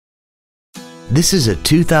This is a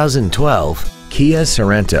 2012 Kia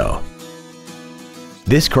Sorento.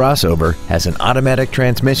 This crossover has an automatic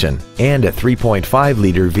transmission and a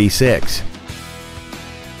 3.5-liter V6.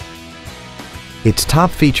 Its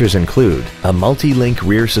top features include a multi-link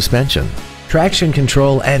rear suspension, traction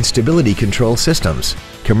control and stability control systems,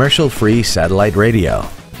 commercial-free satellite radio,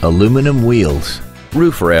 aluminum wheels,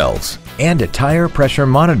 roof rails, and a tire pressure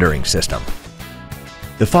monitoring system.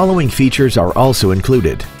 The following features are also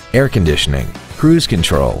included: air conditioning, cruise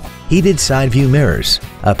control, heated side view mirrors,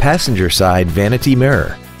 a passenger side vanity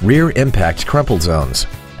mirror, rear impact crumple zones,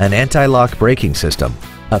 an anti-lock braking system,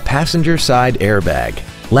 a passenger side airbag,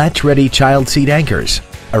 latch-ready child seat anchors,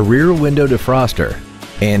 a rear window defroster,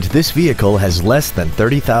 and this vehicle has less than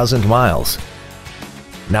 30,000 miles.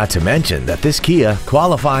 Not to mention that this Kia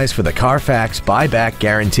qualifies for the Carfax buyback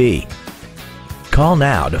guarantee. Call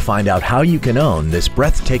now to find out how you can own this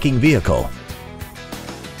breathtaking vehicle.